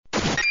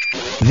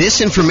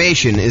This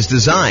information is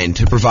designed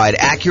to provide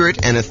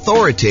accurate and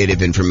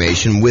authoritative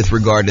information with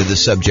regard to the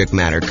subject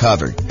matter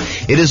covered.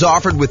 It is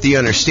offered with the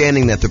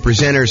understanding that the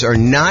presenters are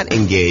not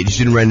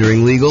engaged in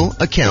rendering legal,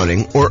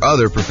 accounting, or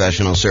other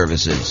professional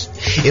services.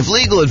 If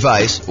legal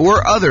advice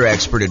or other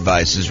expert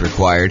advice is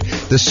required,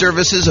 the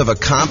services of a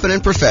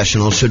competent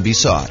professional should be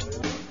sought.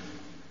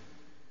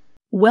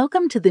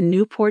 Welcome to the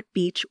Newport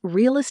Beach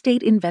Real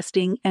Estate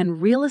Investing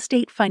and Real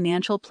Estate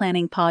Financial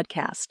Planning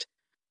Podcast.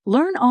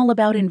 Learn all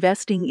about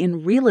investing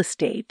in real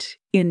estate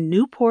in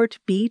Newport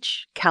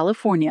Beach,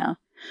 California,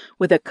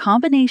 with a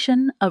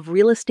combination of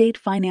real estate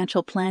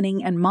financial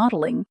planning and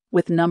modeling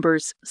with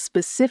numbers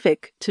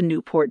specific to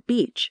Newport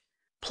Beach,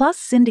 plus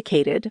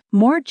syndicated,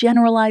 more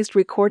generalized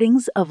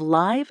recordings of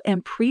live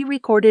and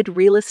pre-recorded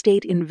real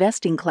estate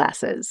investing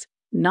classes,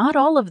 not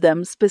all of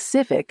them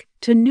specific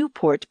to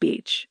Newport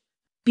Beach.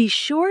 Be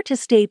sure to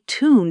stay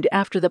tuned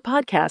after the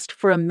podcast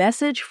for a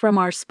message from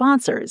our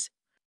sponsors.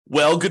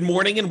 Well, good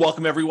morning and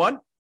welcome, everyone.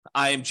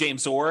 I am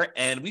James Orr,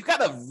 and we've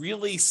got a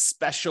really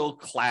special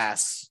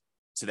class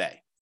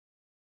today.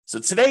 So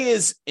today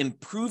is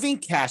improving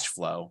cash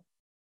flow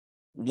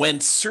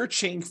when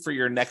searching for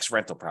your next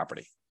rental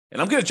property.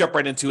 And I'm going to jump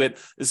right into it.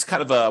 This is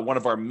kind of one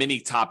of our mini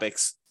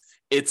topics.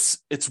 It's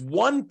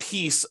one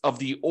piece of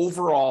the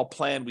overall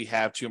plan we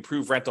have to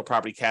improve rental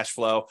property cash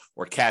flow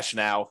or cash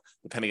now,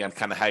 depending on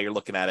kind of how you're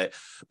looking at it.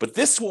 But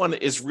this one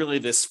is really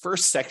this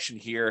first section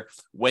here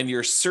when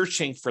you're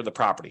searching for the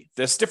property.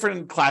 There's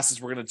different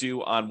classes we're going to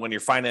do on when you're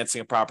financing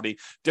a property,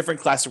 different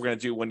classes we're going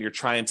to do when you're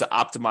trying to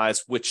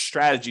optimize which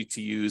strategy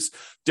to use,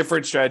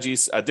 different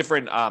strategies,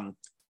 different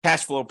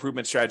cash flow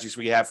improvement strategies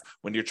we have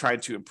when you're trying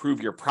to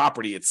improve your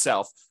property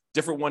itself.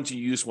 Different ones you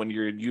use when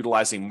you're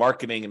utilizing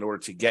marketing in order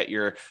to get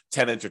your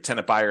tenant or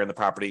tenant buyer in the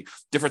property,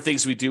 different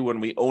things we do when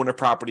we own a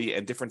property,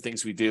 and different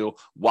things we do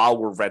while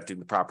we're renting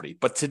the property.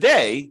 But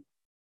today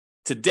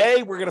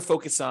we're going to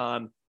focus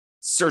on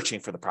searching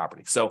for the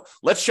property. So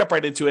let's jump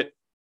right into it.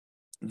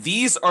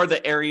 These are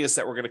the areas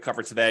that we're going to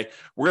cover today.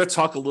 We're going to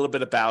talk a little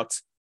bit about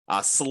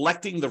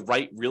selecting the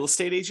right real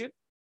estate agent.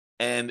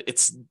 And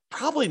it's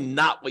probably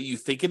not what you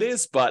think it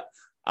is, but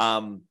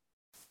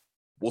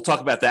we'll talk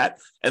about that.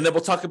 And then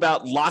we'll talk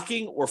about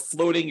locking or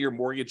floating your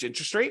mortgage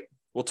interest rate.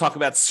 We'll talk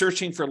about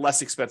searching for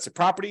less expensive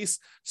properties,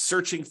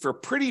 searching for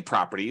pretty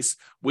properties,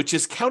 which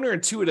is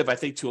counterintuitive, I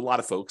think, to a lot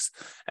of folks.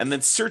 And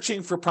then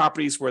searching for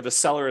properties where the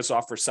seller is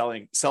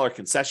offering seller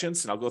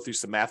concessions. And I'll go through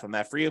some math on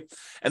that for you.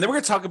 And then we're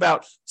going to talk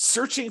about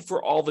searching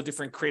for all the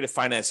different creative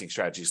financing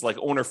strategies like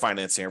owner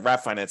financing or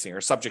wrap financing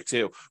or subject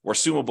to or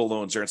assumable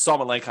loans or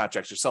installment land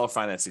contracts or seller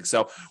financing.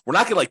 So we're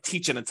not going to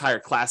teach an entire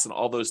class on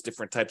all those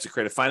different types of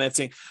creative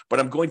financing, but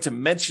I'm going to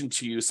mention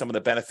to you some of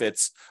the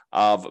benefits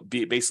of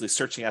basically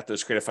searching out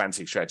those creative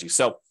financing strategies.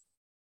 So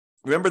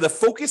remember, the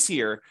focus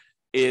here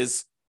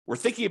is we're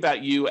thinking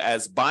about you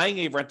as buying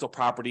a rental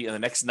property in the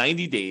next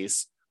 90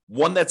 days,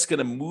 one that's going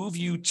to move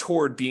you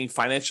toward being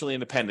financially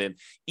independent,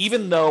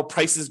 even though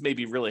prices may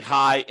be really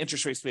high,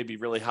 interest rates may be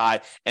really high,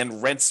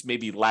 and rents may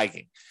be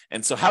lagging.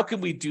 And so how can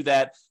we do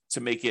that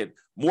to make it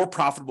more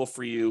profitable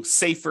for you,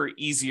 safer,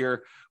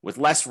 easier, with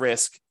less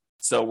risk?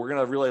 So we're going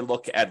to really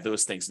look at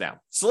those things now.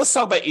 So let's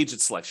talk about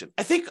agent selection.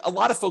 I think a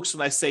lot of folks,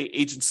 when I say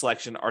agent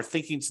selection, are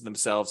thinking to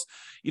themselves,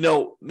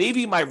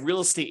 maybe my real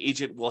estate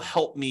agent will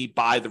help me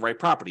buy the right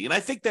property. And I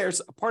think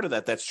there's a part of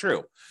that that's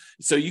true.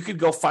 So you could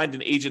go find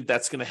an agent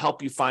that's going to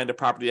help you find a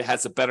property that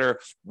has a better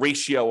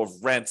ratio of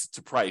rent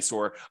to price,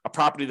 or a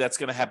property that's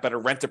going to have better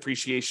rent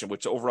appreciation,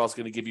 which overall is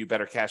going to give you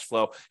better cash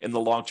flow in the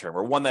long term,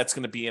 or one that's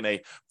going to be in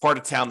a part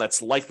of town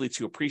that's likely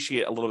to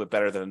appreciate a little bit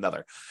better than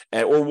another,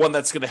 or one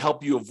that's going to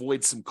help you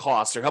avoid some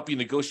costs or help you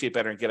negotiate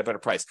better and get a better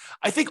price.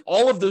 I think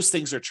all of those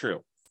things are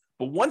true.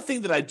 But one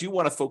thing that I do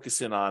want to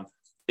focus in on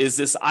is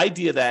this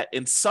idea that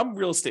in some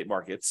real estate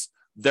markets,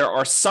 there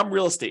are some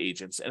real estate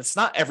agents, and it's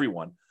not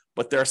everyone,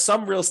 but there are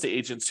some real estate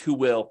agents who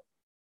will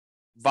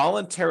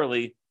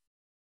voluntarily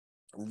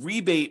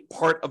rebate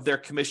part of their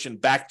commission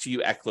back to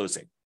you at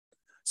closing.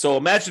 So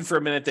imagine for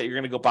a minute that you're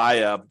going to go buy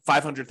a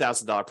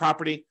 $500,000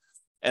 property,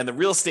 and the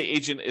real estate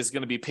agent is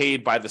going to be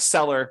paid by the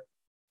seller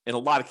in a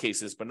lot of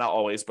cases, but not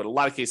always, but a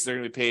lot of cases they're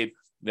going to be paid,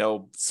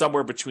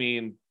 somewhere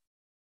between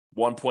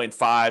 1.5%,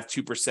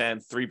 2%,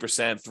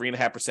 3%,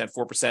 3.5%,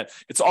 4%.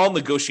 It's all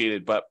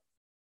negotiated, but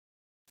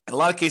in a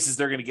lot of cases,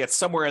 they're going to get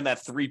somewhere in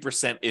that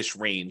 3%-ish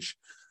range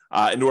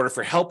in order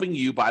for helping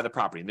you buy the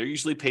property. And they're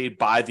usually paid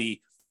by the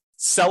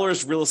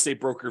seller's real estate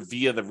broker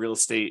via the real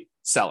estate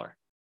seller.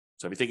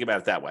 So if you think about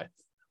it that way.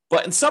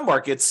 But in some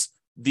markets,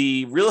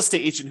 the real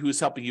estate agent who is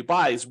helping you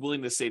buy is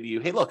willing to say to you,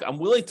 hey, look, I'm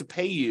willing to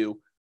pay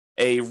you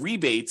a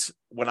rebate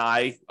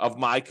of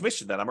my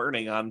commission that I'm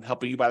earning on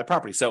helping you buy the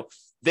property. So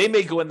they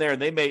may go in there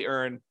and they may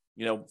earn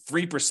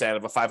 3%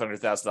 of a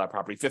 $500,000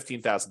 property,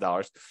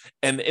 $15,000.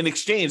 And in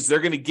exchange, they're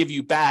going to give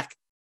you back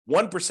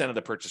 1% of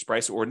the purchase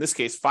price, or in this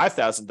case,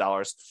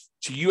 $5,000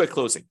 to you at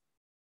closing.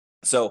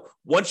 So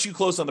once you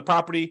close on the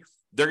property,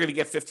 they're going to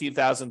get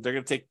 $15,000. They're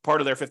going to take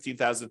part of their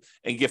 $15,000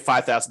 and give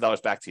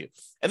 $5,000 back to you.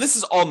 And this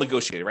is all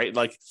negotiated, right?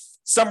 Like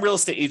some real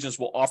estate agents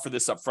will offer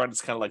this up front.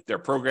 It's kind of like their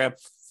program.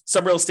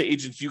 Some real estate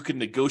agents, you can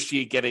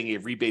negotiate getting a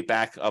rebate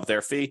back of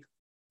their fee.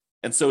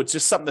 And so it's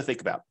just something to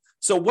think about.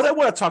 So what I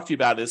want to talk to you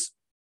about is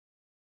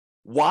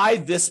why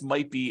this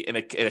might be in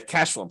a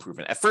cash flow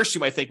improvement. At first, you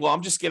might think, well,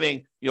 I'm just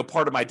getting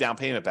part of my down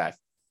payment back.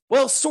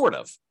 Well, sort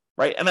of.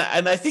 Right. And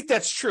I think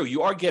that's true.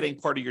 You are getting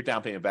part of your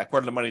down payment back,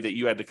 part of the money that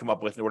you had to come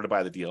up with in order to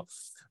buy the deal.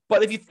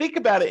 But if you think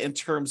about it in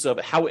terms of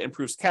how it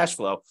improves cash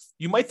flow,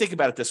 you might think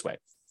about it this way.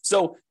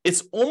 So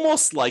it's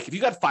almost like if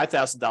you got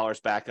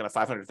 $5,000 back on a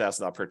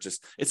 $500,000 purchase,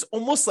 it's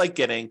almost like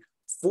getting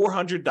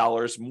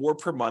 $400 more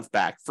per month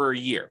back for a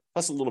year,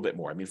 plus a little bit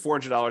more. I mean,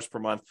 $400 per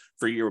month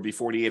for a year would be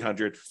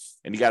 $4,800,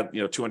 and you got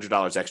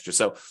 $200 extra.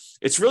 So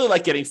it's really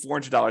like getting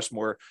 $400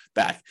 more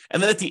back.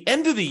 And then at the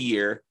end of the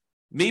year,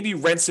 maybe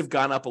rents have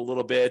gone up a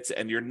little bit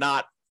and you're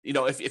not,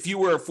 if you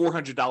were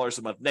 $400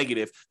 a month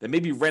negative, then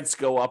maybe rents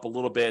go up a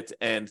little bit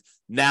and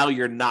now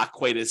you're not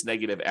quite as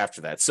negative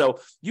after that.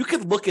 So you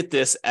could look at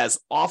this as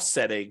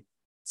offsetting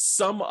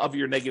some of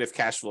your negative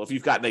cash flow. If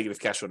you've got negative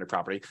cash flow on your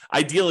property,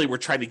 ideally we're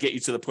trying to get you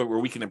to the point where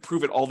we can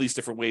improve it all these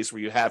different ways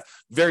where you have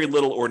very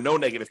little or no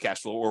negative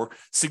cash flow or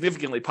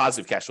significantly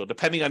positive cash flow,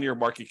 depending on your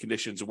market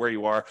conditions and where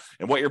you are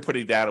and what you're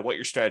putting down and what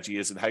your strategy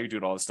is and how you're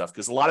doing all this stuff,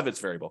 because a lot of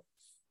it's variable.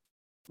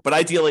 But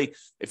ideally,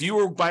 if you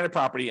were buying a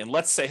property and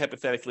let's say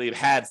hypothetically it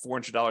had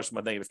 $400 a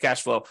month negative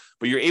cash flow,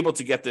 but you're able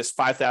to get this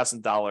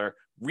 $5,000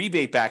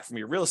 rebate back from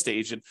your real estate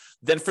agent,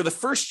 then for the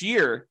first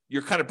year,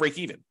 you're kind of break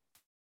even.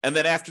 And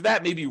then after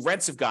that, maybe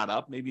rents have gone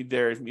up. Maybe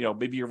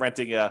maybe you're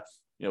renting a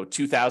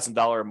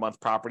 $2,000 a month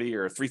property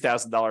or a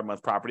 $3,000 a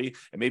month property,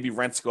 and maybe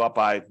rents go up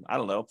by,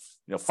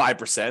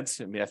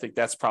 5%. I mean, I think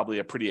that's probably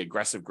a pretty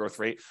aggressive growth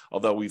rate,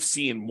 although we've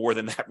seen more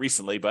than that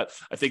recently. But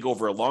I think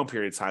over a long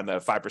period of time,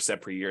 that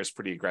 5% per year is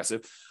pretty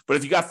aggressive. But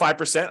if you got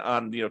 5%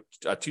 on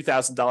a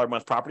 $2,000 a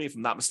month property, if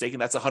I'm not mistaken,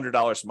 that's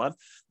 $100 a month.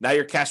 Now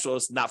your cash flow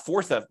is not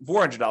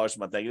 $400 a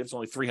month negative; it's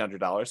only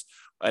 $300.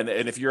 And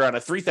if you're on a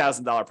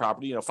 $3,000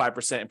 property,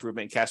 5%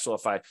 improvement in cash flow.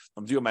 If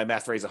I'm doing my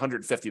math right, is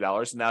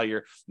 $150. Now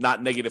you're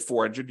not negative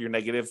 $400, you're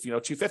negative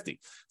 $250.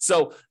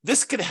 So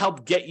this could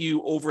help get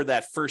you over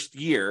that first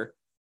year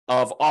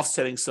of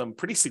offsetting some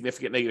pretty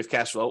significant negative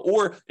cash flow.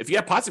 Or if you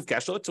have positive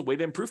cash flow, it's a way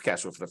to improve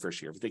cash flow for the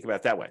first year, if you think about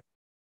it that way.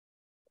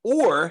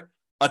 Or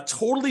a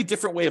totally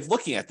different way of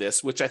looking at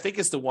this, which I think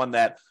is the one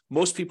that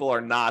most people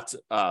are not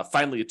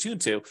finally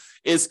attuned to,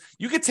 is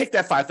you could take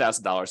that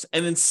 $5,000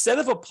 and instead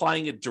of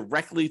applying it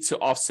directly to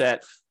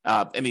offset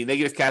any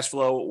negative cash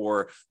flow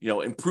or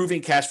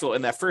improving cash flow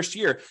in that first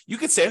year, you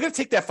could say, I'm going to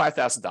take that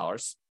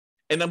 $5,000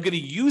 and I'm going to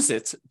use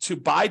it to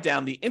buy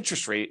down the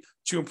interest rate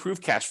to improve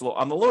cash flow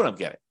on the loan I'm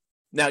getting.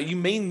 Now, you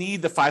may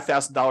need the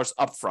 $5,000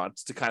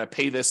 upfront to kind of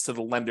pay this to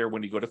the lender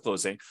when you go to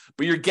closing,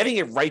 but you're getting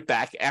it right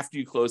back after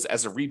you close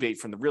as a rebate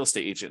from the real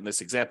estate agent in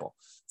this example.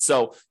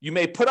 So you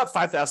may put up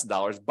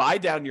 $5,000, buy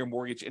down your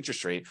mortgage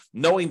interest rate,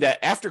 knowing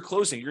that after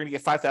closing, you're going to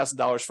get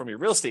 $5,000 from your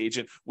real estate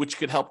agent, which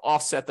could help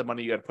offset the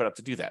money you had to put up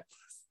to do that.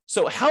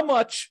 So how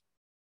much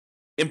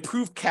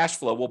improved cash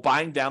flow will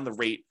buying down the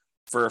rate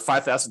for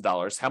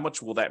 $5,000, how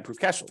much will that improve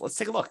cash flow? Let's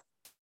take a look.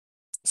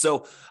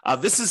 So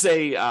this is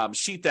a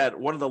sheet that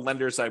one of the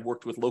lenders I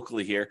worked with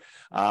locally here,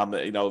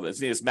 his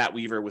name is Matt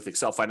Weaver with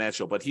Excel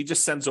Financial, but he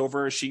just sends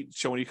over a sheet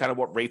showing you kind of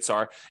what rates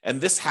are. And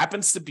this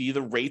happens to be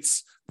the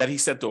rates that he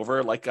sent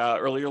over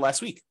earlier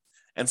last week.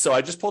 And so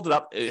I just pulled it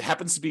up. It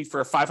happens to be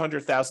for a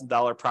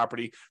 $500,000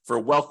 property for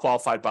a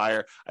well-qualified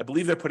buyer. I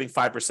believe they're putting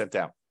 5%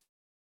 down.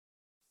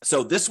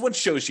 So this one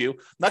shows you, I'm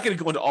not going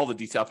to go into all the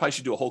detail. I probably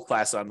should do a whole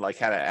class on how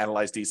to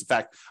analyze these. In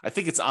fact, I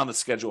think it's on the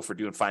schedule for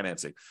doing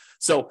financing.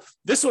 So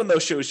this one, though,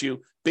 shows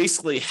you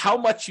basically how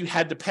much you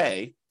had to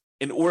pay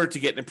in order to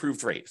get an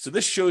improved rate. So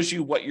this shows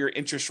you what your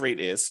interest rate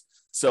is.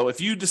 So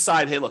if you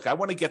decide, hey, look, I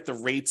want to get the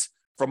rate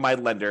from my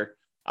lender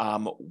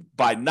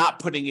by not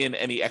putting in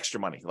any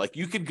extra money. Like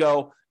you could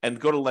go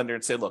to lender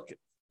and say, look,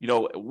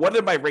 what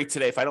are my rate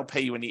today if I don't pay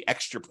you any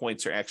extra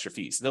points or extra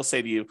fees? And they'll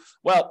say to you,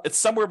 well, it's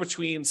somewhere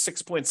between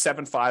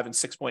 6.75 and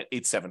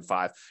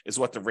 6.875 is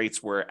what the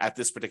rates were at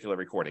this particular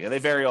recording. And they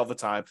vary all the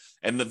time.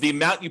 And the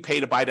amount you pay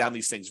to buy down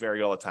these things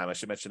vary all the time. I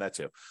should mention that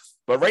too.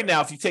 But right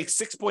now, if you take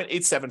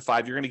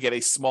 6.875, you're going to get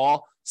a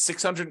small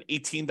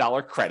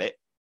 $618 credit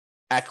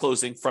at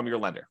closing from your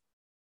lender.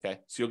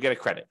 Okay, so you'll get a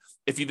credit.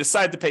 If you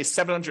decide to pay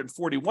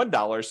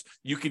 $741,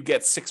 you could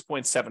get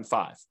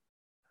 6.75.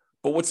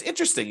 But what's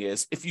interesting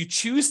is if you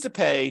choose to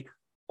pay,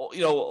 a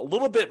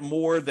little bit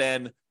more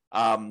than,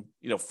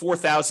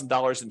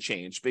 $4,000 and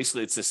change,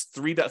 basically it's this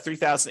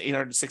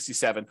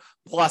 $3,867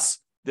 plus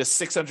this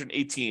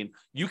 $618,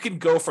 you can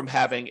go from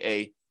having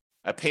a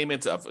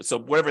payment of, so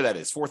whatever that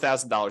is,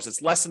 $4,000,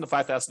 it's less than the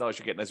 $5,000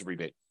 you're getting as a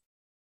rebate.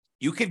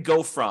 You could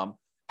go from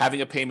having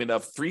a payment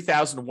of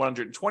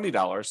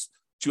 $3,120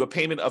 to a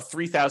payment of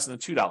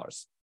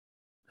 $3,002.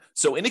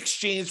 So in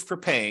exchange for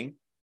paying,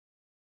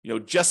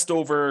 just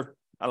over,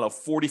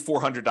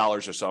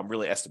 $4,400 or so, I'm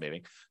really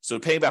estimating. So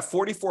paying about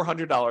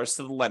 $4,400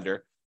 to the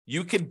lender,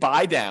 you can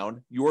buy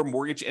down your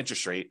mortgage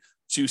interest rate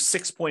to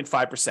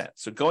 6.5%.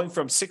 So going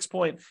from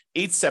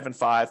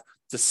 6.875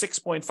 to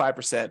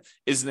 6.5%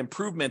 is an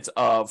improvement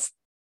of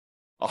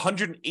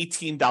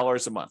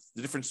 $118 a month,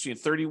 the difference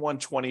between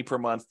 $3,120 per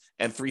month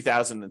and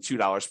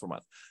 $3,002 per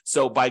month.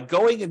 So by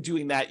going and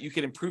doing that, you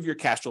can improve your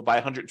cash flow by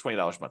 $120 a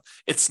month.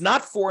 It's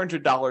not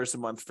 $400 a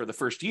month for the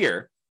first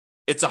year.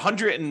 It's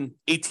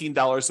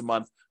 $118 a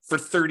month for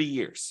 30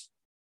 years.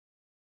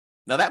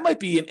 Now, that might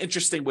be an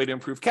interesting way to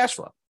improve cash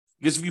flow.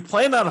 Because if you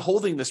plan on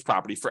holding this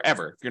property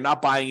forever, if you're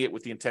not buying it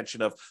with the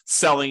intention of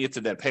selling it to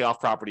then pay off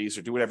properties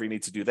or do whatever you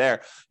need to do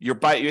there, you're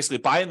basically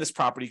buying this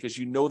property because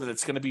you know that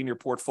it's going to be in your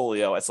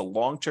portfolio as a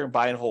long-term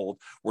buy and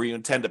hold where you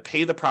intend to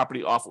pay the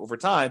property off over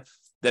time,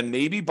 then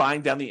maybe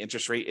buying down the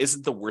interest rate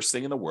isn't the worst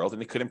thing in the world,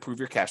 and it could improve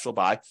your cash flow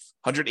by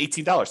 $118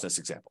 in this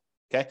example.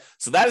 Okay,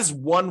 so that is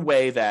one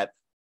way that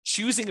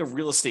choosing a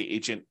real estate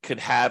agent could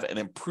have an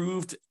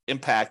improved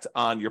impact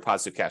on your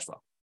positive cash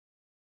flow.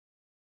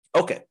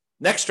 Okay,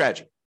 next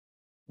strategy.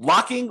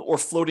 Locking or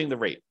floating the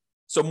rate.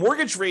 So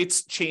mortgage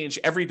rates change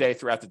every day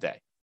throughout the day.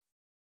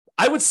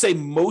 I would say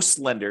most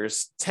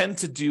lenders tend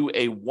to do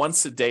a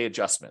once a day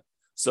adjustment.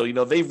 So,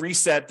 they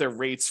reset their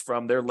rates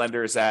from their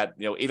lenders at,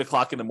 8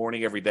 o'clock in the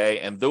morning every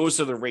day. And those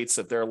are the rates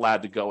that they're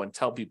allowed to go and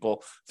tell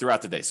people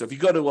throughout the day. So if you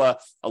go to a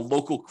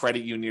local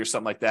credit union or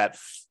something like that,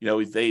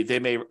 they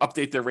may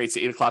update their rates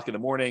at 8 o'clock in the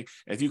morning.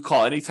 And if you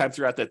call anytime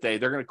throughout that day,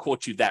 they're going to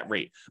quote you that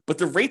rate. But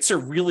the rates are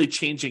really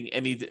changing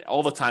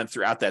all the time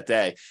throughout that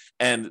day.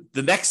 And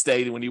the next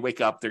day, when you wake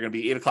up, they're going to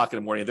be 8 o'clock in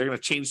the morning. They're going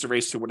to change the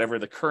rates to whatever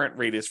the current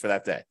rate is for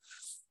that day.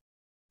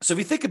 So if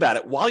you think about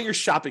it, while you're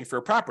shopping for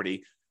a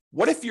property,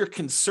 what if you're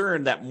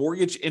concerned that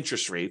mortgage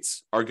interest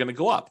rates are going to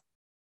go up?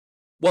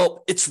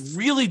 Well, it's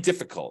really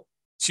difficult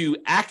to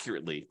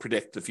accurately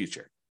predict the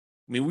future.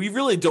 I mean, we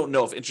really don't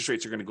know if interest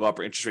rates are going to go up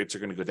or interest rates are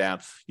going to go down.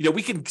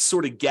 We can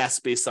sort of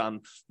guess based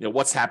on,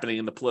 what's happening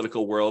in the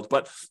political world,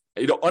 but,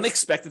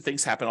 unexpected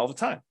things happen all the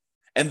time.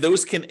 And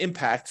those can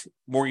impact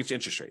mortgage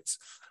interest rates.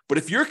 But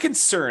if you're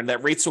concerned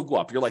that rates will go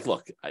up, you're like,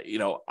 look,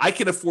 I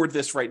can afford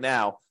this right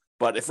now,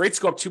 but if rates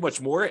go up too much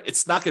more,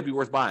 it's not going to be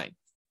worth buying.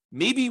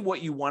 Maybe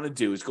what you want to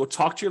do is go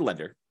talk to your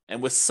lender. And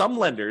with some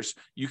lenders,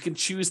 you can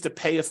choose to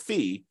pay a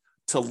fee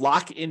to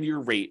lock in your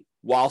rate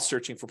while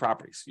searching for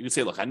properties. You can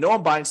say, look, I know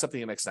I'm buying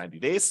something in the next 90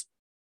 days.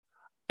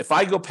 If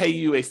I go pay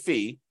you a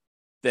fee,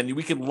 then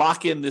we can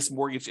lock in this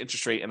mortgage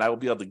interest rate and I will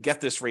be able to get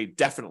this rate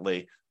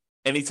definitely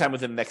anytime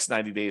within the next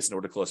 90 days in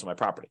order to close on my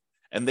property.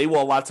 And they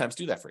will a lot of times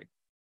do that for you.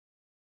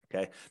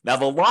 Okay. Now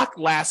the lock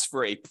lasts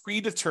for a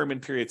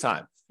predetermined period of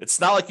time. It's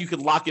not like you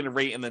could lock in a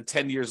rate and then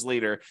 10 years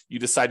later, you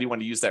decide you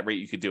want to use that rate,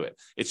 you could do it.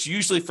 It's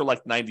usually for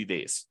like 90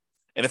 days.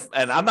 And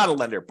I'm not a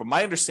lender, but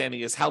my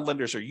understanding is how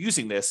lenders are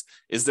using this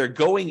is they're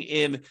going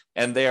in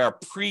and they are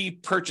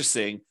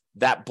pre-purchasing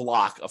that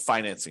block of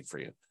financing for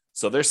you.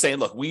 So they're saying,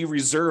 look, we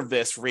reserve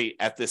this rate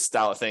at this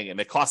style of thing, and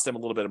it costs them a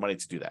little bit of money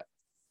to do that.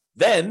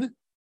 Then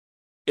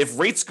if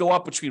rates go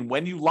up between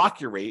when you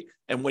lock your rate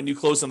and when you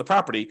close on the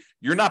property,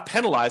 you're not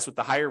penalized with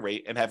the higher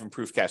rate and have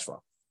improved cash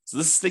flow. So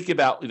this is thinking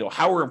about,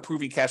 how we're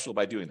improving cash flow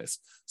by doing this.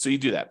 So you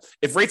do that.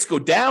 If rates go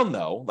down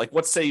though, like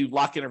let's say you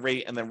lock in a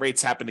rate and then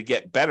rates happen to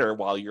get better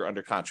while you're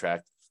under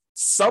contract,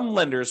 some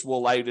lenders will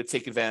allow you to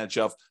take advantage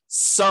of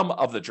some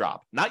of the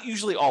drop, not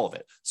usually all of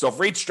it. So if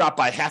rates drop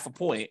by half a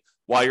point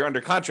while you're under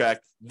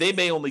contract, they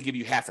may only give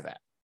you half of that.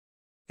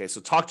 Okay,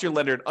 so talk to your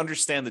lender and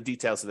understand the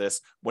details of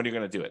this when you're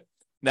going to do it.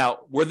 Now,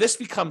 where this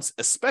becomes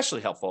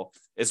especially helpful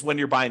is when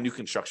you're buying new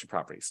construction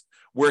properties,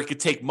 where it could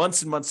take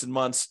months and months and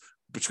months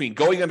between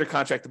going under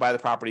contract to buy the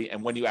property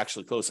and when you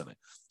actually close on it.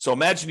 So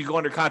imagine you go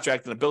under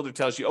contract and the builder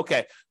tells you,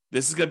 okay,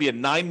 this is going to be a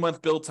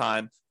 9-month build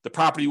time. The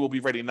property will be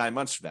ready 9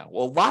 months from now.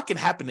 Well, a lot can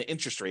happen to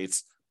interest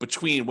rates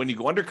between when you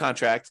go under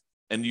contract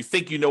and you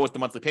think you know what the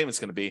monthly payment is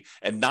going to be,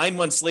 and 9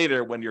 months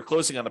later when you're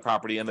closing on the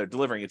property and they're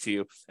delivering it to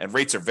you, and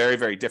rates are very,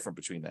 very different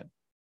between then.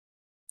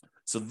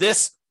 So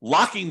this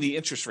locking the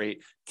interest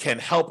rate can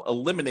help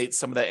eliminate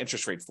some of that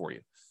interest rate for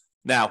you.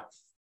 Now,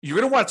 you're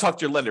going to want to talk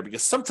to your lender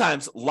because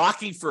sometimes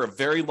locking for a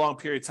very long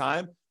period of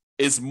time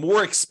is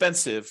more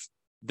expensive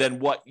than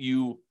what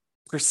you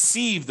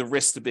perceive the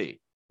risk to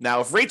be.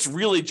 Now, if rates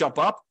really jump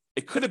up,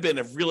 it could have been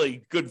a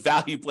really good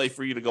value play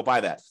for you to go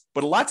buy that.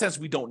 But a lot of times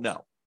we don't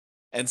know.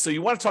 And so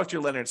you want to talk to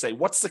your lender and say,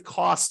 what's the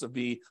cost of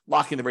me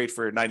locking the rate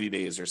for 90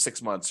 days or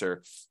 6 months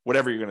or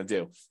whatever you're going to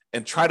do?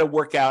 And try to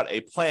work out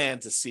a plan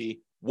to see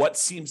what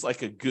seems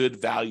like a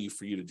good value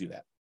for you to do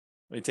that.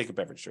 Let me take a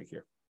beverage drink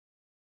here.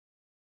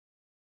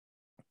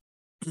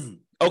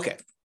 Okay.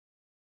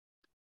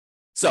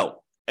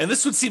 So, and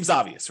this one seems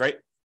obvious, right?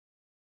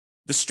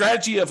 The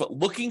strategy of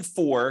looking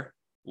for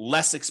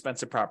less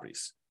expensive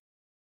properties.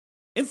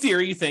 In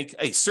theory, you think,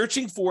 hey,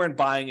 searching for and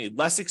buying a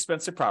less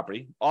expensive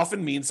property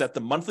often means that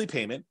the monthly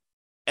payment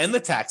and the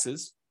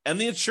taxes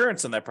and the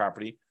insurance on that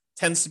property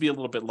tends to be a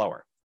little bit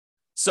lower.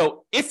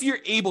 So if you're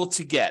able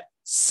to get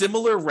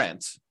similar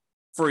rent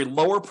for a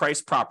lower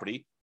priced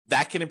property,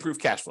 that can improve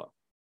cash flow.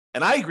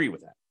 And I agree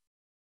with that.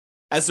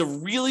 As a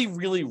really,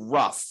 really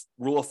rough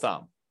rule of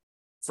thumb,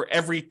 for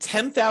every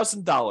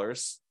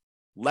 $10,000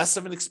 less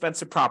of an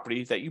expensive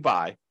property that you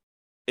buy,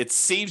 it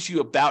saves you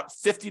about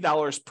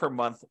 $50 per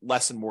month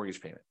less in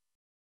mortgage payment.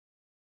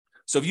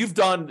 So if you've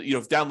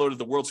downloaded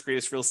the world's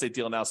greatest real estate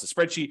deal analysis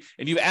spreadsheet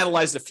and you've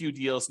analyzed a few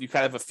deals and you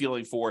kind of have a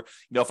feeling for,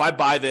 if I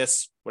buy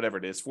this, whatever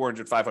it is,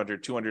 400,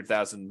 500,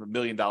 200,000, $1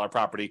 million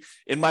property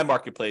in my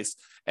marketplace,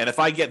 and if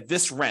I get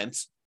this rent,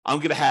 I'm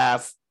going to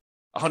have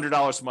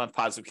 $100 a month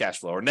positive cash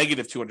flow or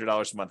negative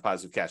 $200 a month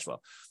positive cash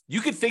flow.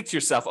 You could think to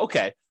yourself,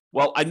 okay,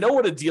 well, I know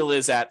what a deal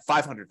is at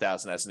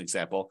 $500,000 as an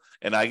example,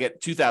 and I get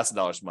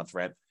 $2,000 a month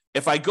rent.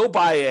 If I go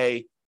buy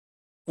a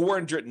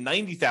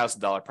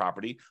 $490,000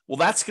 property, well,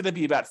 that's going to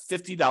be about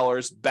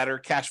 $50 better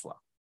cash flow.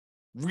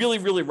 Really,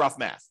 really rough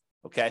math,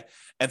 okay?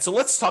 And so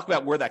let's talk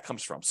about where that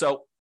comes from.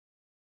 So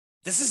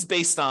this is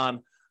based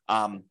on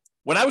I'll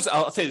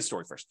tell you the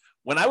story first.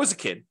 When I was a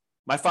kid,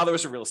 my father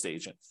was a real estate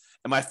agent,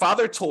 and my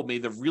father told me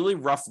the really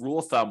rough rule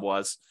of thumb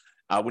was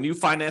when you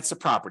finance a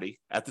property,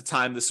 at the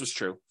time this was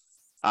true,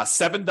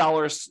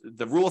 $7,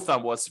 the rule of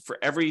thumb was for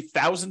every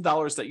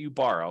 $1,000 that you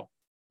borrow,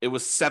 it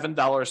was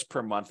 $7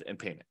 per month in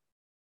payment.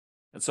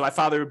 And so my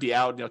father would be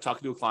out,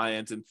 talking to a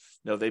client, and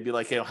they'd be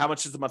like, "Hey, how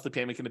much is the monthly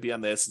payment going to be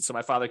on this?" And so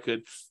my father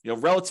could,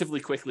 relatively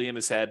quickly in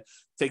his head,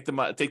 take the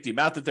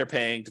amount that they're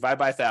paying, divide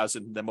by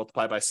 1,000, and then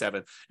multiply by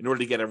 7 in order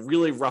to get a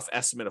really rough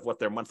estimate of what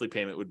their monthly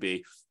payment would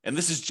be. And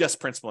this is just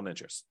principal and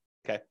interest.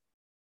 Okay.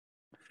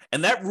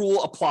 And that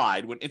rule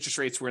applied when interest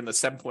rates were in the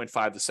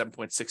 7.5 to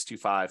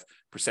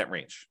 7.625%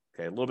 range.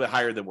 Okay, a little bit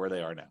higher than where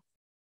they are now.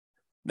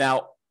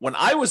 Now, when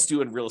I was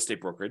doing real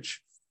estate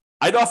brokerage,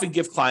 I'd often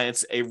give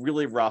clients a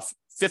really rough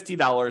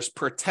 $50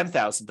 per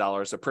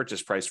 $10,000 of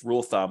purchase price rule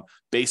of thumb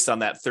based on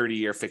that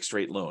 30-year fixed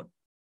rate loan.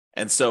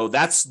 And so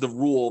that's the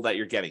rule that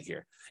you're getting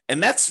here.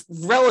 And that's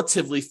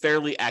relatively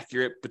fairly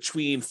accurate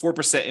between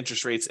 4%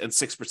 interest rates and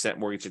 6%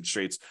 mortgage interest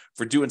rates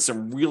for doing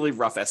some really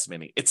rough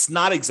estimating. It's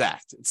not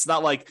exact. It's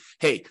not like,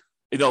 hey,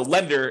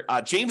 lender,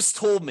 James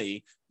told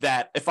me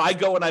that if I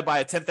go and I buy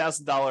a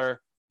 $10,000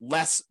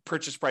 less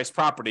purchase price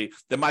property,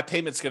 then my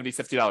payment's going to be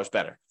 $50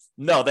 better.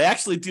 No, they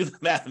actually do the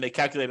math and they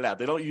calculate it out.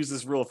 They don't use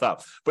this rule of thumb.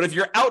 But if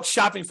you're out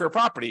shopping for a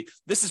property,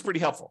 this is pretty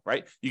helpful,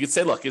 right? You can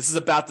say, look, this is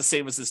about the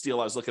same as this deal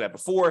I was looking at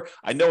before.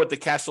 I know what the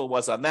cash flow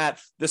was on that.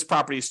 This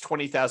property is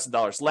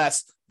 $20,000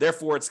 less.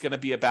 Therefore, it's going to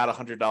be about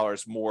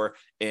 $100 more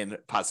in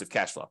positive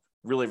cash flow.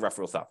 Really rough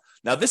rule of thumb.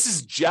 Now, this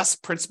is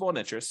just principal and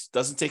interest.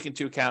 Doesn't take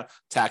into account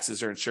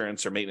taxes or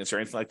insurance or maintenance or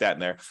anything like that in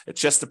there. It's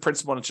just the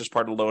principal and interest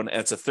part of the loan, and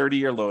it's a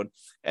 30-year loan.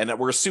 And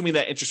we're assuming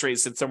that interest rate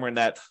is somewhere in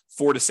that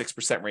 4 to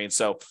 6% range.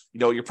 So,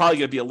 you're probably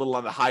going to be a little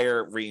on the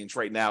higher range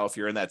right now if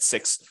you're in that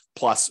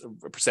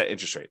 6+%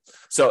 interest rate.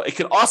 So it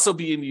can also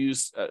be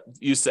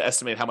used to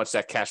estimate how much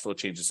that cash flow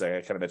changes.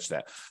 I kind of mentioned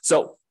that.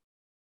 So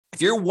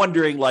if you're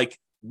wondering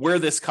where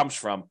this comes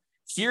from,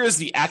 here is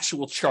the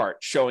actual chart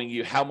showing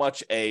you how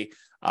much a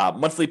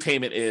monthly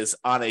payment is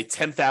on a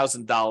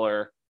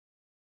 $10,000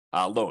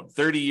 loan,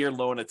 30-year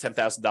loan at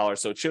 $10,000.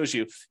 So it shows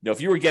you,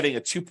 if you were getting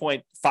a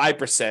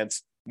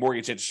 2.5%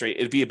 mortgage interest rate,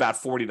 it'd be about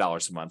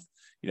 $40 a month.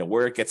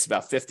 Where it gets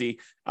about 50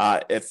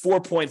 at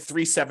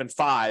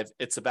 4.375,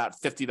 it's about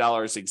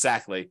 $50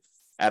 exactly.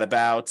 At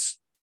about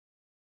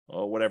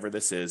whatever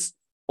this is,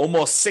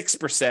 almost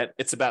 6%,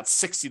 it's about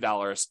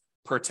 $60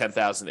 per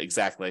 10,000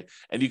 exactly.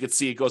 And you can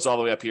see it goes all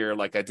the way up here,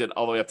 like I did,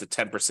 all the way up to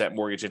 10%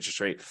 mortgage interest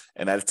rate.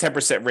 And at a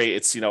 10% rate,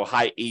 it's,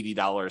 high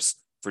 $80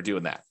 for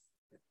doing that.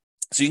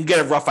 So you can get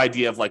a rough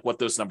idea of what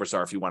those numbers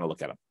are if you want to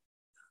look at them.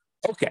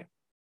 Okay.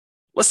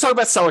 Let's talk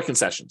about seller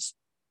concessions.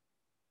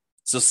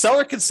 So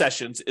seller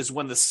concessions is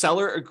when the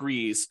seller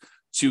agrees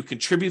to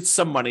contribute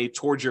some money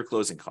towards your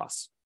closing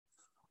costs.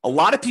 A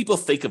lot of people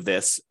think of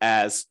this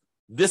as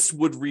this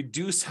would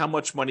reduce how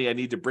much money I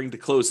need to bring to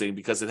closing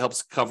because it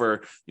helps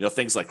cover,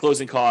 things like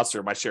closing costs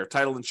or my share of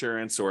title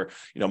insurance or,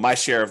 my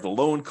share of the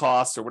loan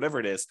costs or whatever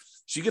it is.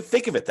 So you could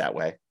think of it that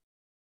way.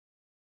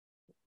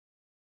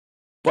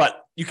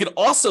 But you can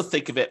also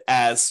think of it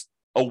as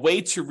a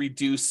way to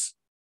reduce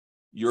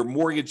your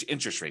mortgage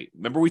interest rate.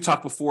 Remember we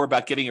talked before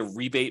about getting a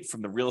rebate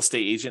from the real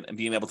estate agent and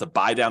being able to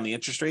buy down the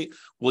interest rate?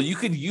 Well, you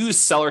could use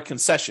seller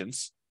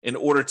concessions in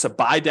order to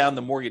buy down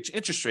the mortgage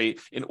interest rate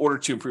in order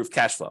to improve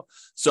cash flow.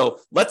 So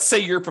let's say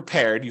you're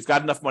prepared, you've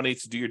got enough money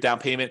to do your down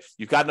payment,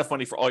 you've got enough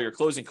money for all your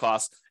closing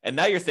costs, and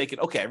now you're thinking,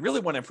 okay, I really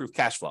want to improve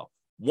cash flow.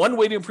 One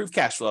way to improve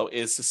cash flow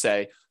is to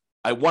say,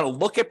 I want to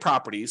look at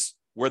properties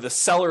where the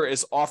seller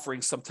is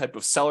offering some type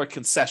of seller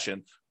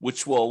concession,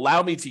 which will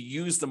allow me to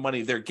use the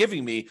money they're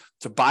giving me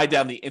to buy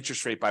down the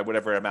interest rate by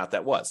whatever amount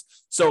that was.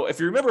 So if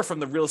you remember from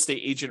the real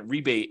estate agent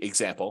rebate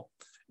example,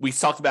 we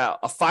talked about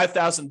a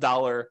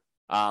 $5,000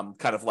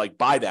 kind of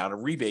buy down, a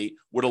rebate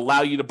would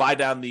allow you to buy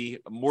down the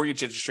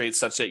mortgage interest rate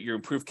such that your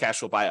improved cash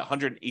flow by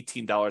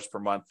 $118 per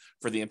month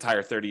for the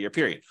entire 30-year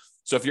period.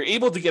 So if you're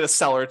able to get a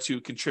seller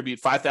to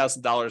contribute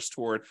 $5,000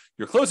 toward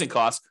your closing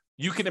costs,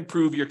 you can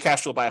improve your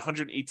cash flow by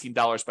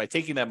 $118 by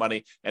taking that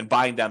money and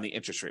buying down the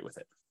interest rate with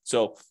it.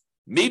 So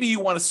maybe you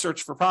want to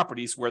search for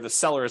properties where the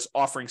seller is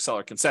offering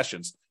seller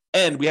concessions.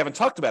 And we haven't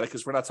talked about it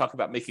because we're not talking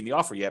about making the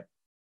offer yet.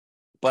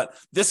 But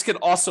this could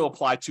also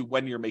apply to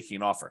when you're making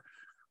an offer.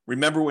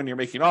 remember when you're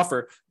making an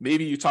offer,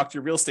 maybe you talk to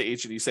your real estate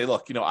agent and you say,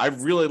 look, I'd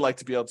really like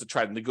to be able to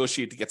try to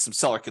negotiate to get some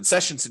seller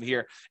concessions in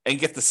here and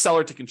get the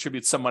seller to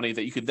contribute some money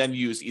that you could then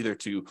use either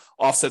to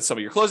offset some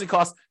of your closing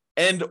costs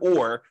and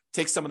or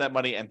take some of that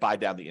money and buy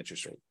down the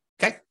interest rate.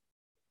 Okay.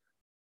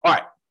 All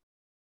right.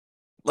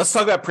 Let's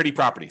talk about pretty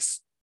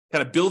properties,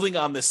 kind of building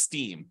on this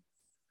theme.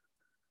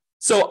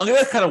 So I'm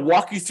going to kind of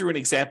walk you through an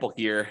example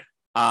here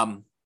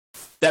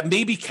that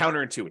may be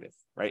counterintuitive,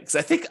 right? Because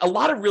I think a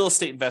lot of real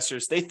estate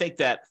investors, they think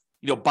that,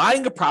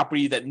 buying a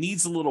property that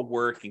needs a little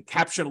work and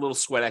capturing a little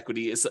sweat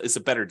equity is a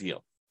better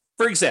deal.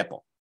 For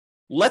example,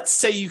 let's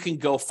say you can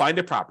go find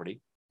a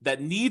property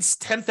that needs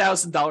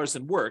 $10,000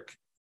 in work,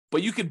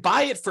 but you can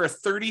buy it for a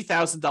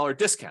 $30,000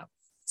 discount.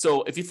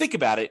 So if you think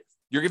about it,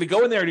 you're going to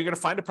go in there and you're going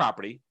to find a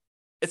property.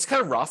 It's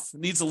kind of rough,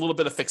 needs a little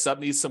bit of fix up,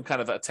 needs some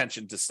kind of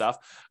attention to stuff.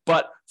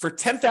 But for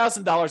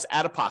 $10,000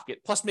 out of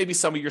pocket, plus maybe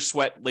some of your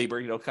sweat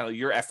labor, kind of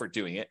your effort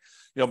doing it,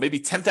 maybe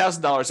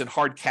 $10,000 in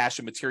hard cash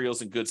and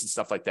materials and goods and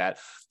stuff like that,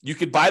 you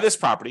could buy this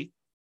property.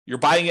 You're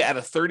buying it at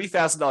a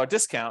 $30,000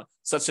 discount,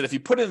 such that if you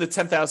put in the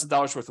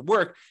 $10,000 worth of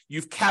work,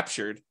 you've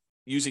captured,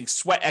 using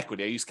sweat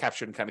equity, I use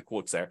captured in kind of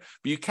quotes there,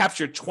 but you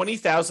captured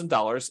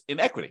 $20,000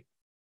 in equity.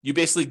 You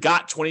basically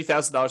got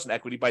 $20,000 in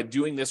equity by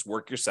doing this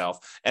work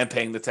yourself and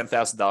paying the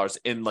 $10,000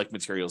 in like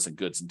materials and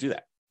goods and do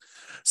that.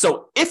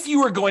 So if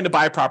you were going to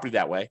buy a property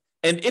that way,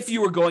 and if you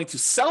were going to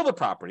sell the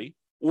property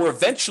or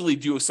eventually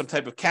do some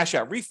type of cash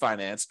out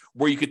refinance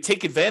where you could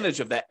take advantage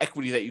of that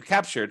equity that you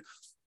captured,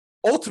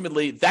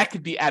 ultimately that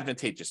could be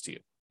advantageous to you.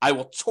 I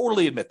will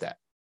totally admit that.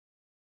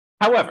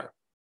 However,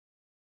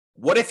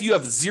 what if you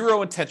have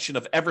zero intention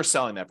of ever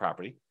selling that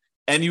property?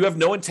 And you have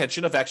no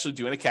intention of actually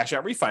doing a cash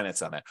out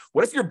refinance on that?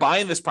 What if you're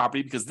buying this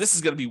property because this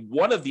is going to be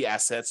one of the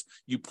assets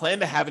you plan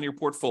to have in your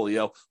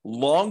portfolio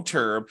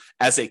long-term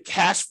as a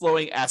cash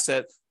flowing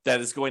asset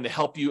that is going to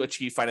help you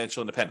achieve financial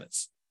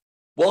independence?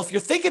 Well, if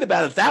you're thinking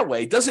about it that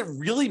way, does it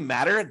really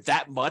matter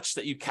that much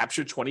that you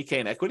captured $20K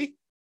in equity?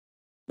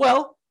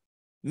 Well,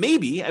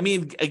 maybe. I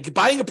mean,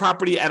 buying a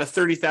property at a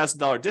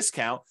 $30,000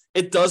 discount,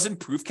 it does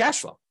improve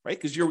cash flow, right?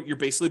 Because you're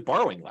basically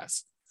borrowing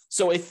less.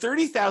 So a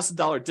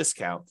 $30,000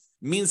 discount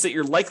means that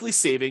you're likely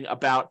saving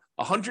about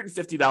 $150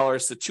 to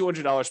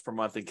 $200 per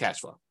month in cash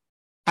flow.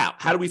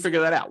 How do we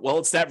figure that out? Well,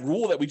 it's that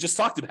rule that we just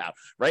talked about,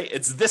 right?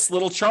 It's this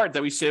little chart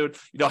that we showed,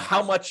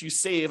 how much you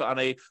save on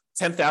a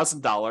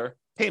 $10,000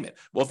 payment.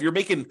 Well, if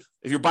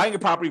you're buying a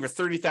property for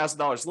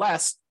 $30,000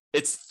 less,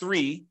 it's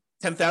three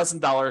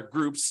 $10,000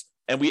 groups.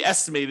 And we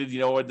estimated,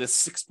 in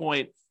this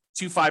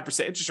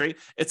 6.25% interest rate,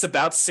 it's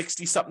about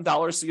 $60-something,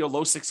 low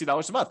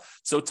 $60 a month.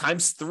 So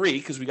times three,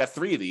 because we got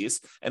three of these,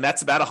 and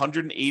that's about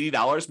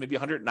 $180, maybe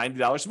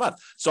 $190 a month.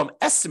 So I'm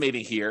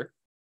estimating here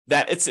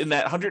that it's in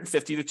that $150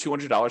 to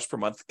 $200 per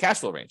month cash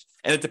flow range.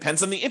 And it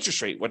depends on the interest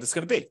rate, what it's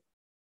going to be,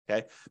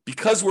 okay?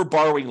 Because we're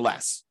borrowing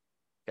less,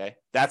 okay?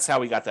 That's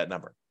how we got that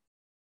number.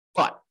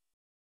 But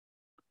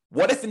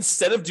what if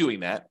instead of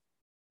doing that,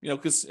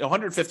 because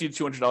 $150 to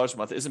 $200 a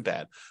month isn't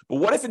bad. But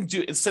what if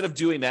instead of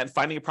doing that and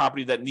finding a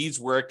property that needs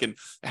work and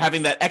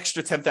having that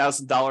extra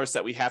 $10,000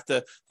 that we have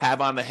to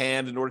have on the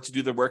hand in order to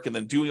do the work and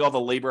then doing all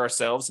the labor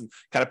ourselves and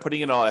kind of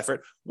putting in all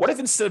effort, what if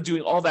instead of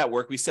doing all that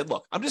work, we said,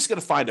 look, I'm just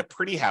going to find a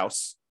pretty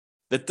house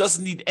that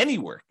doesn't need any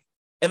work.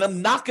 And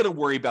I'm not going to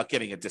worry about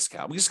getting a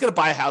discount. We're just going to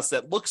buy a house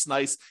that looks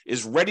nice,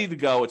 is ready to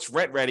go, it's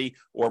rent ready,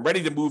 or I'm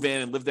ready to move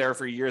in and live there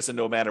for years and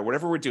no matter,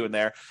 whatever we're doing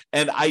there.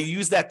 And I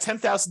use that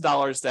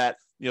 $10,000 that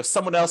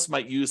someone else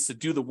might use to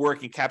do the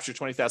work and capture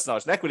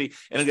 $20,000 in equity.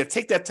 And I'm going to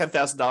take that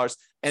 $10,000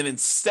 and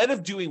instead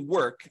of doing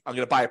work, I'm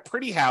going to buy a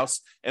pretty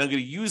house and I'm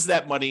going to use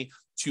that money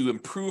to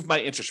improve my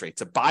interest rate,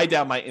 to buy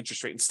down my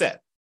interest rate instead.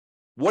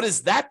 What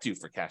does that do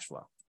for cash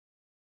flow?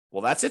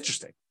 Well, that's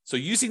interesting. So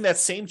using that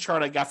same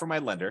chart I got from my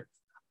lender,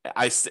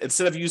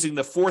 instead of using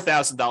the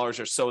 $4,000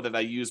 or so that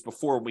I used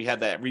before we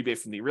had that rebate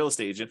from the real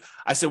estate agent,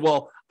 I said,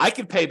 well, I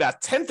could pay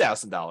about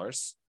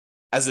 $10,000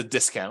 as a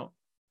discount.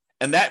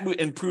 And that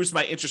improves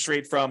my interest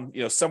rate from,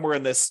 somewhere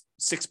in this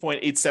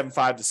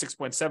 6.875 to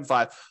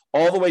 6.75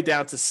 all the way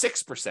down to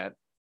 6%.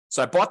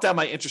 So I bought down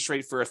my interest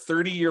rate for a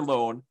 30-year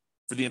loan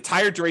for the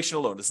entire duration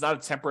of the loan. It's not a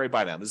temporary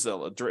buy down. This is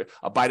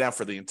a buy down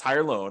for the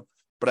entire loan.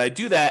 But I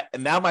do that,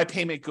 and now my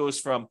payment goes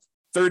from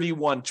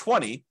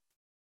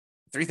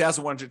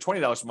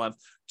 $3,120 a month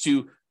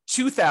to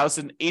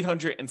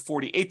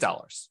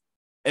 $2,848,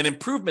 an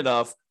improvement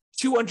of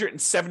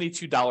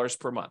 $272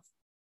 per month.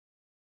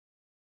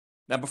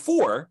 Now,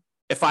 before,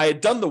 if I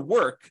had done the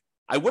work,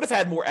 I would have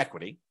had more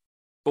equity.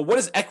 But what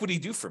does equity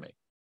do for me?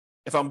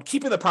 If I'm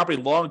keeping the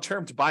property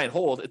long-term to buy and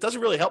hold, it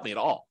doesn't really help me at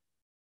all,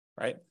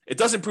 right? It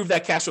does improve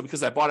that cash flow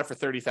because I bought it for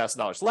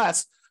 $30,000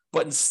 less.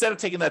 But instead of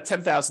taking that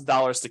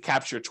 $10,000 to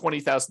capture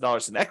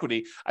 $20,000 in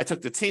equity, I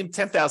took the same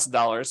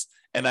 $10,000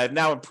 and I've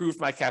now improved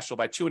my cash flow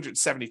by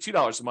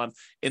 $272 a month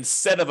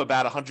instead of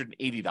about $180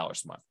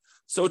 a month.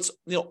 So it's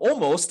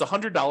almost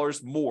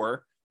 $100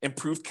 more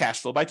improved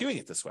cash flow by doing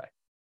it this way.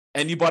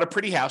 And you bought a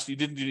pretty house, you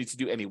didn't need to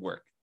do any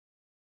work.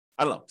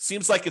 I don't know.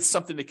 Seems like it's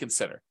something to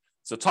consider.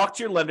 So talk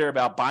to your lender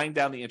about buying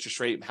down the interest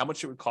rate and how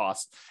much it would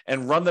cost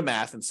and run the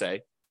math and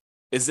say,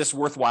 Is this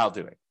worthwhile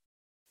doing?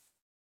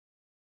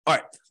 All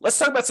right, let's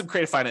talk about some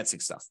creative financing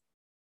stuff.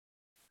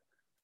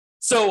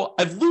 So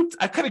I've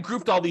kind of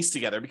grouped all these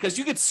together because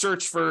you could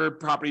search for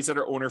properties that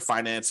are owner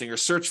financing, or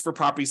search for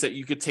properties that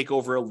you could take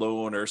over a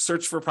loan, or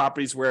search for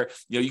properties where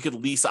you could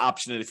lease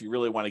option it if you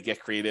really want to get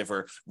creative,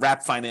 or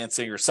wrap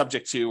financing, or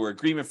subject to, or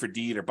agreement for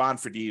deed, or bond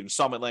for deed,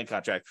 installment land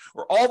contract,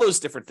 or all those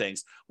different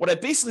things. What I've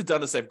basically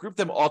done is I've grouped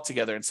them all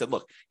together and said,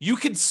 look, you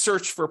can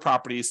search for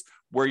properties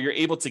where you're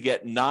able to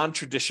get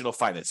non-traditional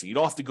financing. You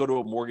don't have to go to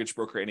a mortgage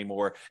broker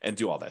anymore and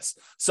do all this.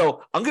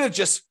 So I'm going to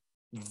just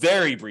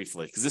very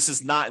briefly, because this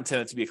is not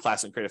intended to be a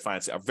class in creative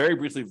financing, I'll very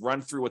briefly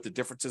run through what the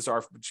differences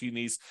are between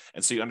these,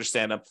 and so you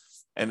understand them,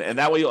 and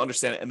that way you'll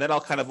understand it. And then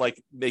I'll kind of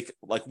make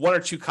one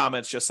or two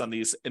comments just on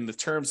these in the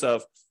terms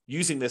of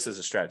using this as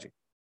a strategy.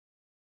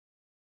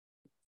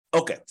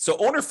 Okay, so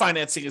owner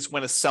financing is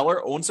when a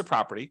seller owns a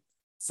property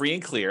free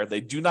and clear. They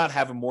do not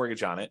have a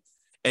mortgage on it,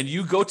 and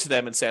you go to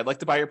them and say, I'd like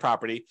to buy your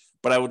property,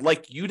 but I would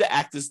like you to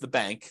act as the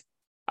bank.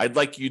 I'd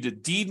like you to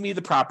deed me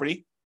the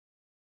property,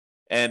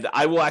 and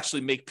I will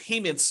actually make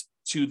payments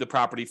to the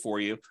property for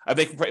you. I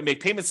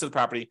make payments to the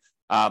property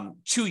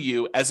to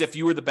you as if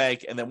you were the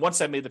bank. And then once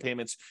I made the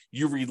payments,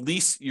 you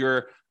release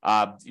your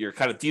kind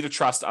of deed of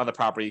trust on the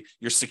property,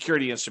 your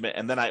security instrument,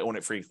 and then I own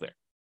it free and clear.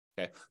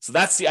 Okay, so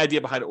that's the idea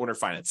behind owner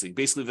financing.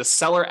 Basically, the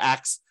seller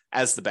acts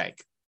as the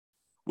bank.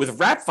 With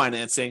wrap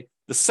financing,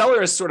 the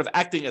seller is sort of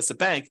acting as the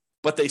bank,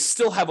 but they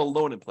still have a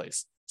loan in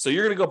place. So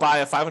you're going to go buy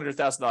a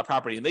 $500,000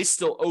 property, and they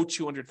still owe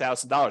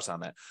 $200,000 on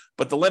that.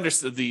 But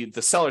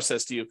the seller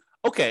says to you,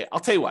 okay,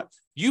 I'll tell you what,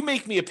 you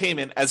make me a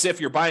payment as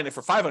if you're buying it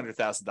for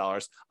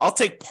 $500,000. I'll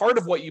take part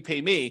of what you pay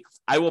me.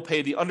 I will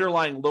pay the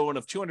underlying loan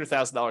of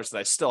 $200,000 that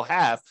I still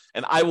have,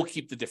 and I will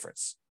keep the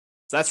difference.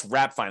 So that's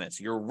wrap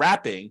financing. You're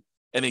wrapping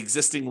an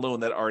existing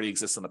loan that already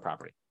exists on the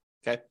property.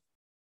 Okay.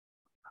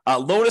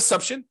 Loan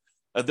assumption.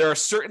 There are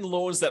certain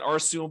loans that are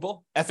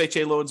assumable,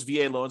 FHA loans,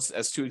 VA loans,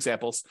 as two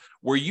examples,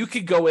 where you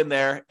could go in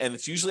there, and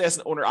it's usually as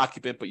an owner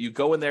occupant, but you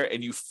go in there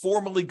and you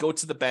formally go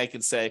to the bank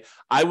and say,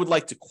 I would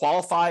like to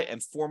qualify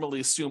and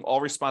formally assume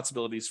all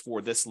responsibilities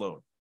for this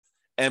loan.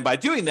 And by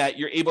doing that,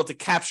 you're able to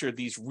capture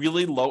these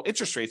really low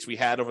interest rates we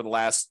had over the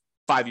last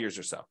 5 years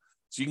or so.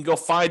 So you can go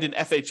find an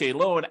FHA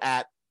loan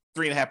at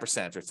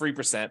 3.5% or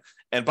 3%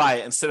 and buy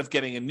it instead of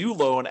getting a new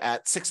loan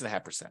at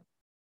 6.5%.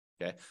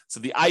 Okay, so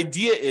the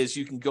idea is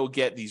you can go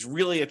get these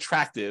really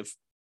attractive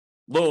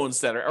loans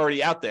that are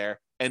already out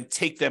there and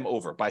take them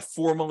over by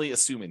formally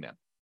assuming them.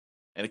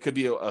 And it could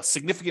be a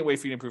significant way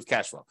for you to improve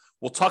cash flow.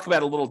 We'll talk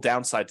about a little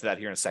downside to that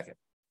here in a second.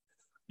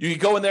 You can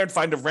go in there and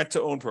find a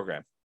rent-to-own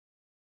program.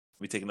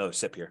 Let me take another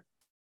sip here.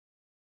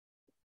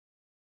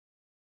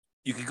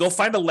 You could go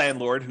find a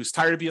landlord who's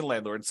tired of being a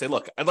landlord and say,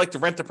 look, I'd like to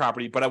rent the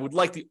property, but I would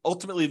like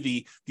ultimately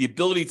the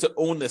ability to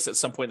own this at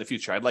some point in the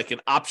future. I'd like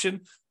an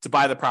option to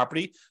buy the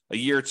property a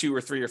year or 2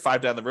 or 3 or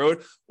 5 down the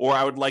road, or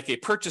I would like a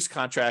purchase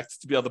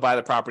contract to be able to buy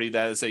the property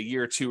that is a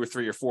year or 2 or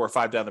 3 or 4 or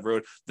 5 down the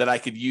road that I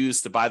could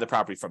use to buy the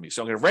property from you.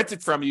 So I'm going to rent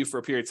it from you for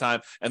a period of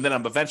time, and then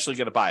I'm eventually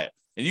going to buy it.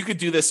 And you could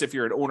do this if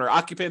you're an owner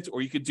occupant,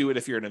 or you could do it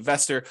if you're an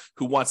investor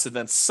who wants to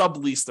then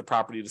sublease the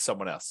property to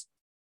someone else.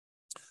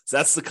 So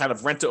that's the kind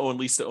of rent-to-own,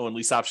 lease-to-own,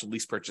 lease option,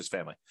 lease purchase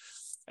family.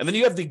 And then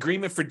you have the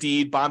agreement for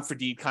deed, bond for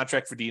deed,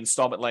 contract for deed,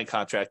 installment land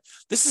contract.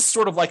 This is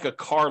sort of like a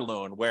car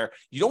loan where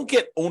you don't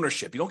get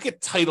ownership. You don't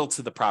get title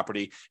to the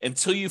property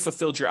until you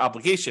fulfilled your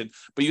obligation,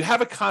 but you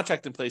have a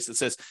contract in place that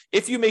says,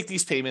 if you make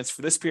these payments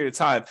for this period of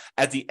time,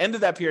 at the end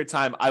of that period of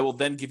time, I will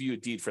then give you a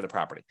deed for the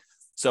property.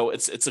 So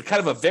it's a kind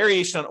of a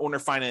variation on owner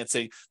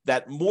financing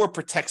that more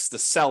protects the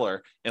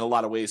seller in a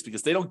lot of ways,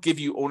 because they don't give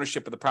you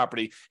ownership of the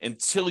property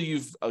until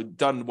you've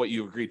done what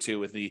you agreed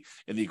to in the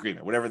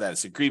agreement, whatever that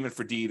is, agreement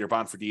for deed or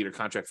bond for deed or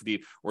contract for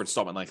deed or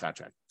installment land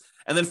contract.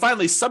 And then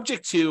finally,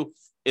 subject to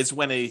is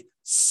when a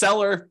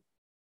seller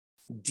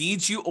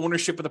deeds you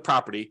ownership of the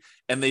property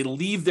and they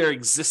leave their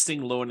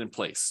existing loan in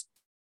place.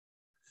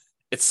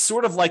 It's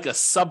sort of like a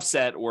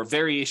subset or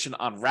variation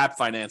on wrap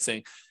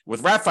financing.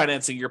 With wrap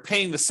financing, you're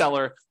paying the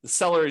seller. The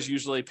seller is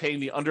usually paying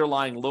the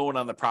underlying loan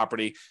on the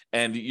property,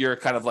 and you're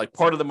kind of like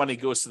part of the money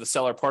goes to the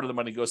seller, part of the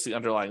money goes to the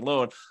underlying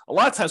loan. A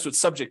lot of times with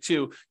subject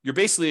to, you're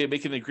basically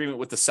making an agreement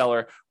with the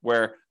seller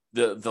where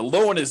the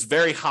loan is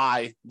very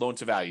high loan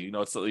to value. You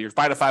know, it's you're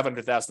buying a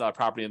 $500,000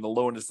 property and the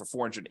loan is for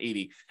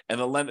 $480,000,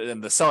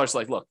 and the seller's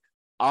like, look,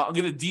 I'm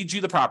going to deed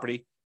you the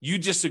property. You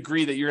just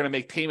agree that you're going to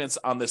make payments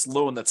on this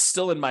loan that's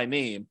still in my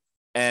name,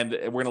 and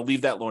we're going to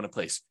leave that loan in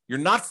place. You're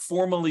not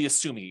formally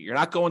assuming it. You're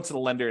not going to the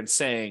lender and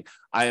saying,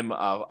 I am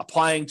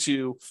applying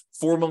to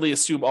formally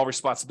assume all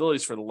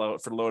responsibilities for the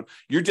loan.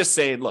 You're just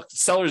saying, look, the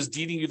seller is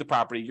deeding you the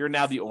property. You're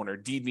now the owner.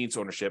 Deed means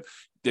ownership.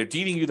 They're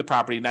deeding you the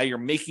property. Now you're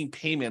making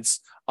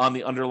payments on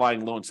the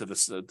underlying loan to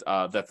this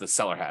that the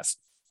seller has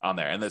on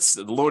there. And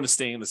the loan is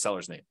staying in the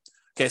seller's name.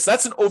 Okay, so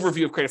that's an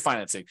overview of creative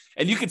financing.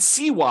 And you can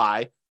see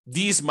why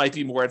these might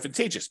be more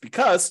advantageous,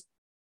 because,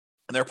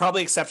 and there are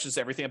probably exceptions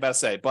to everything I'm about to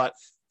say, but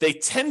they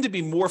tend to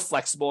be more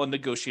flexible in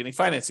negotiating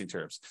financing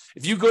terms.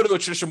 If you go to a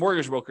traditional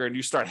mortgage broker and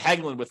you start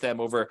haggling with them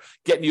over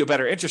getting you a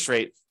better interest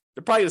rate,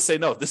 They're probably going to say,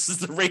 no, this is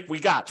the rate we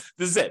got.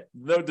 This is it.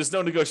 No, there's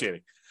no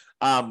negotiating.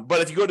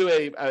 But if you go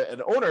to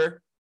an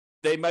owner,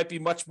 they might be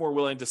much more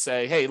willing to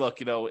say, hey,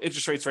 look,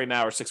 interest rates right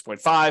now are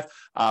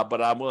 6.5,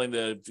 but I'm willing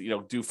to,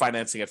 do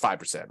financing at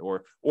 5%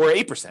 or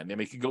 8%. I mean,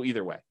 it could go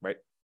either way, right?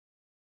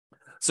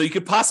 So you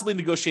could possibly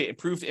negotiate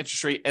improved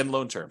interest rate and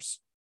loan terms.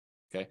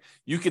 Okay.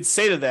 You could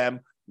say to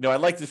them,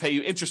 I'd like to pay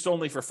you interest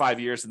only for 5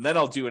 years, and then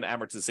I'll do an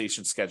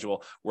amortization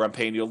schedule where I'm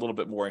paying you a little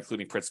bit more,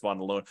 including principal on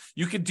the loan.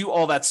 You could do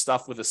all that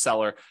stuff with a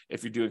seller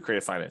if you're doing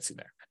creative financing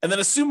there. And then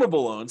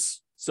assumable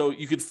loans. So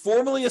you could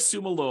formally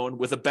assume a loan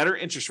with a better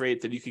interest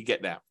rate than you could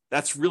get now.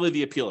 That's really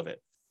the appeal of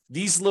it.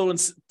 These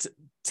loans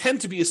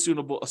tend to be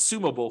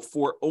assumable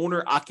for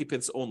owner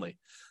occupants only.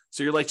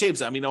 So you're like,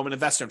 James, I'm an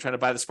investor. I'm trying to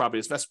buy this property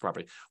as investment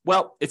property.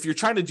 Well, if you're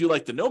trying to do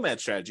like the nomad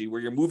strategy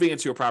where you're moving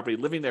into a property,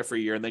 living there for a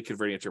year and then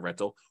converting it to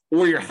rental,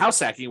 or you're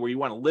house hacking where you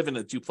want to live in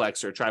a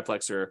duplex or a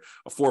triplex or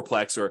a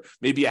fourplex, or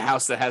maybe a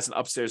house that has an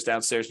upstairs,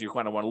 downstairs, and you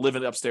kind of want to live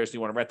in the upstairs and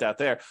you want to rent out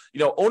there,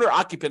 owner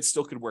occupants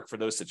still could work for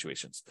those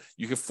situations.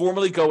 You could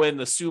formally go in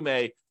and assume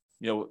a,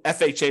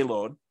 FHA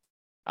loan,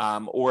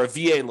 or a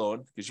VA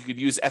loan, because you could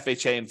use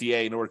FHA and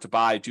VA in order to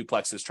buy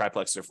duplexes,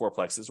 triplexes, or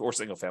fourplexes, or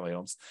single family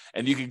homes.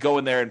 And you could go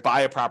in there and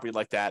buy a property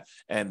like that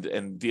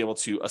and be able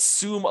to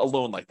assume a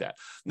loan like that.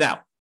 Now,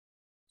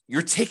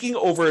 you're taking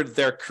over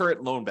their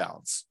current loan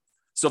balance.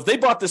 So if they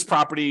bought this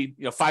property,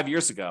 5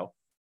 years ago,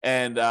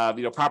 and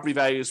property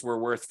values were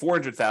worth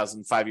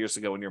 $400,000 5 years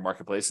ago in your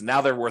marketplace, and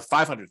now they're worth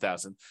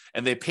 $500,000,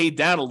 and they paid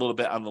down a little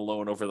bit on the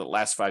loan over the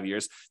last 5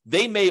 years,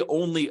 they may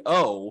only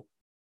owe,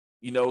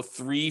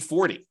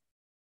 $340,000.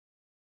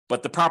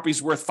 But the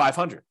property's worth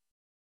 $500,000.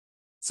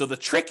 So the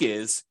trick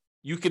is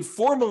you can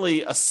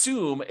formally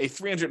assume a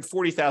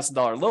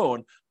 $340,000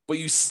 loan, but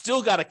you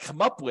still got to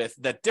come up with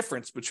that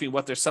difference between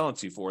what they're selling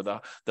to you for,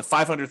 the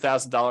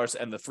 $500,000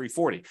 and the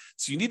 $340,000.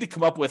 So you need to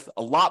come up with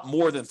a lot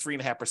more than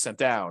 3.5%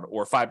 down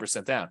or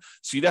 5% down.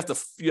 So you have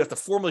to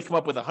formally come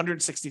up with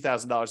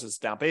 $160,000 as a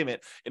down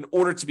payment in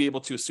order to be able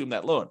to assume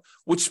that loan,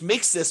 which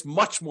makes this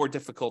much more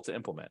difficult to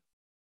implement.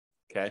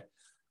 Okay.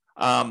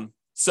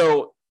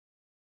 So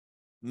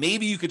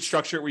maybe you could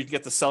structure it where you can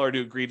get the seller to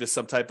agree to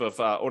some type of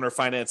owner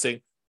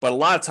financing, but a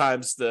lot of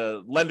times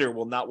the lender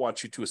will not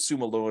want you to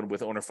assume a loan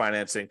with owner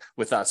financing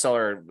with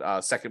seller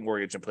second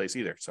mortgage in place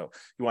either. So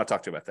you want to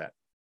talk to about that.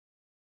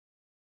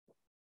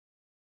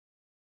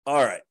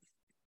 All right.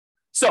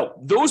 So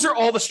those are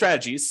all the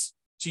strategies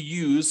to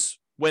use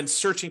when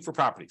searching for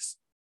properties.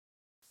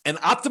 And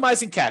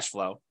optimizing cash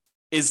flow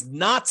is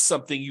not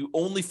something you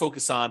only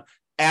focus on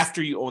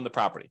after you own the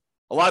property.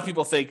 A lot of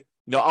people think,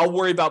 I'll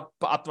worry about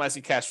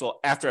optimizing cash flow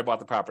after I bought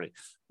the property.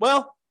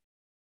 Well,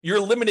 you're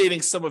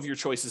eliminating some of your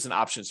choices and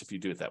options if you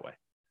do it that way.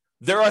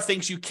 There are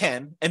things you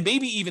can and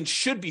maybe even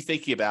should be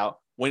thinking about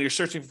when you're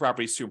searching for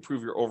properties to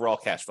improve your overall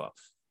cash flow.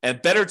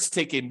 And better to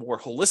take a more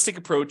holistic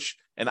approach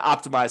and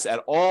optimize at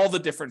all the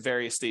different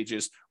various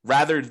stages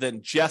rather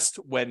than just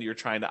when you're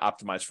trying to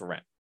optimize for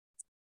rent.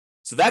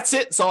 So that's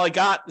it. That's all I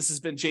got. This has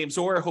been James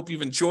Orr. I hope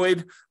you've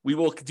enjoyed. We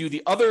will do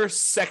the other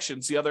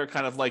sections, the other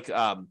kind of like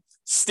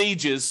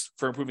stages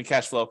for improving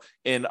cash flow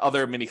in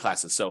other mini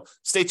classes. So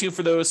stay tuned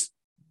for those.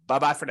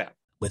 Bye-bye for now.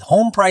 With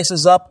home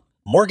prices up,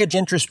 mortgage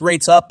interest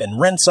rates up, and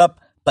rents up,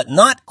 but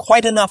not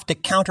quite enough to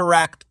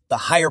counteract the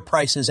higher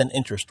prices and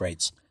interest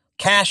rates,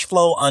 cash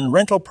flow on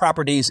rental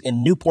properties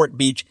in Newport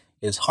Beach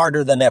is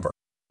harder than ever.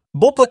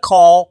 Book a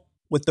call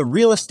with the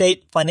Real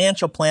Estate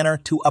Financial Planner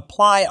to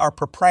apply our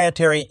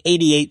proprietary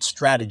 88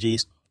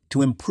 strategies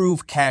to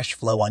improve cash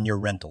flow on your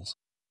rentals.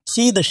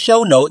 See the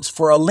show notes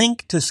for a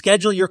link to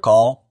schedule your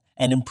call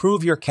and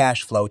improve your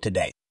cash flow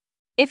today.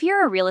 If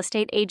you're a real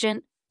estate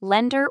agent,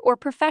 lender, or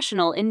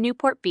professional in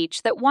Newport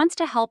Beach that wants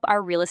to help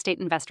our real estate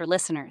investor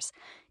listeners,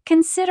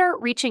 consider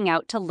reaching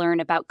out to learn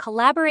about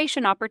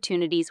collaboration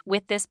opportunities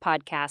with this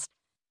podcast.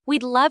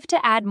 We'd love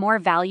to add more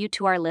value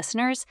to our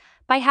listeners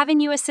by having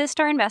you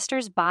assist our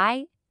investors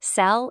buy,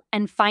 sell,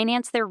 and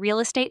finance their real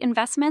estate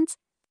investments.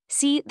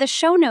 See the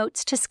show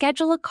notes to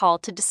schedule a call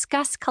to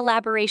discuss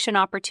collaboration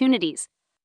opportunities.